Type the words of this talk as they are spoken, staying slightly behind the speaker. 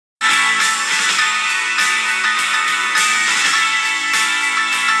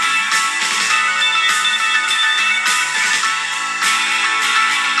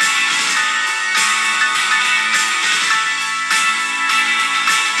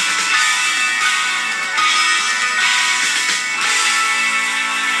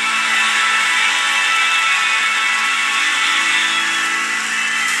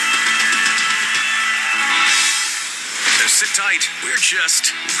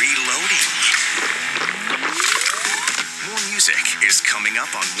just reloading. More music is coming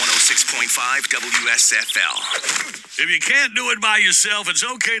up on 106.5 WSFL. If you can't do it by yourself, it's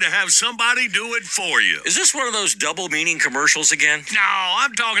okay to have somebody do it for you. Is this one of those double-meaning commercials again? No,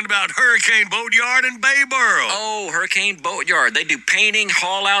 I'm talking about Hurricane Boatyard in Bayboro. Oh, Hurricane Boatyard. They do painting,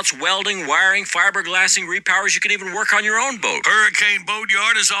 haul-outs, welding, wiring, fiberglassing, repowers. You can even work on your own boat. Hurricane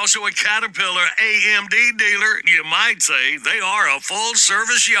Boatyard is also a Caterpillar AMD dealer. You might say they are a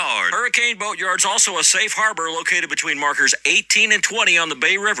full-service yard. Hurricane Boatyard's also a safe harbor located between markers 18 and 20 on the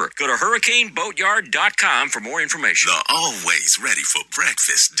Bay River. Go to hurricaneboatyard.com for more information. The always ready for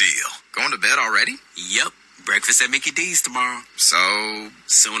breakfast deal. Going to bed already? Yep. Breakfast at Mickey D's tomorrow. So,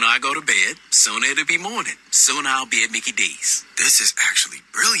 sooner I go to bed, sooner it'll be morning. Sooner I'll be at Mickey D's. This is actually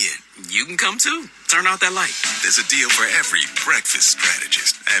brilliant. You can come too. Turn out that light. There's a deal for every breakfast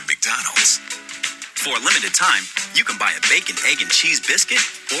strategist at McDonald's. For a limited time, you can buy a bacon, egg, and cheese biscuit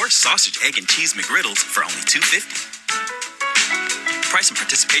or sausage, egg, and cheese McGriddles for only $2.50. Price and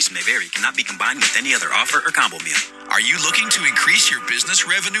participation may vary. Cannot be combined with any other offer or combo meal. Are you looking to increase your business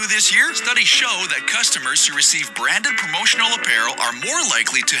revenue this year? Studies show that customers who receive branded promotional apparel are more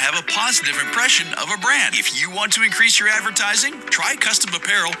likely to have a positive impression of a brand. If you want to increase your advertising, try custom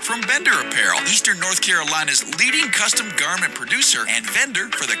apparel from Bender Apparel, Eastern North Carolina's leading custom garment producer and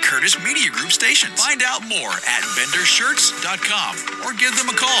vendor for the Curtis Media Group stations. Find out more at bendershirts.com or give them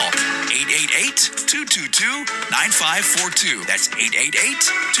a call. 888-222-9542. That's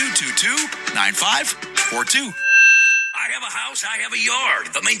 888-222-9542. I have a house, I have a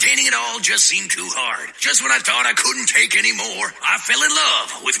yard, but maintaining it all just seemed too hard. Just when I thought I couldn't take any more, I fell in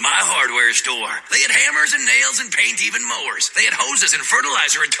love with my hardware store. They had hammers and nails and paint, even mowers. They had hoses and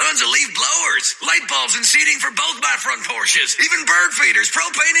fertilizer and tons of leaf blowers, light bulbs and seating for both my front porches, even bird feeders,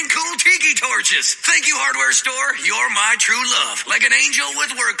 propane and cool tiki torches. Thank you, hardware store. You're my true love, like an angel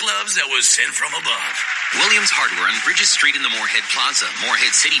with work gloves that was sent from above. Williams Hardware on Bridges Street in the Moorhead Plaza.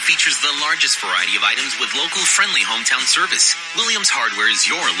 Moorhead City features the largest variety of items with local friendly hometown service. Williams Hardware is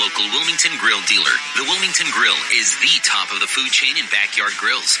your local Wilmington Grill dealer. The Wilmington Grill is the top of the food chain in backyard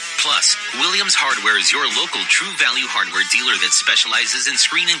grills. Plus, Williams Hardware is your local True Value hardware dealer that specializes in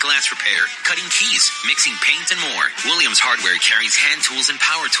screen and glass repair, cutting keys, mixing paint, and more. Williams Hardware carries hand tools and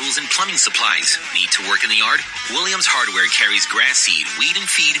power tools and plumbing supplies. Need to work in the yard? Williams Hardware carries grass seed, weed and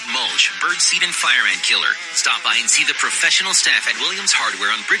feed, mulch, bird seed, and fire ant killer. Stop by and see the professional staff at Williams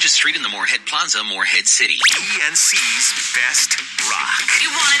Hardware on Bridges Street in the Moorhead Plaza, Moorhead City. ENC's Best Rock. You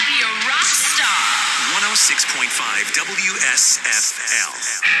want to be a rock star. 106.5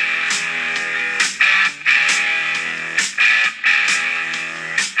 WSFL.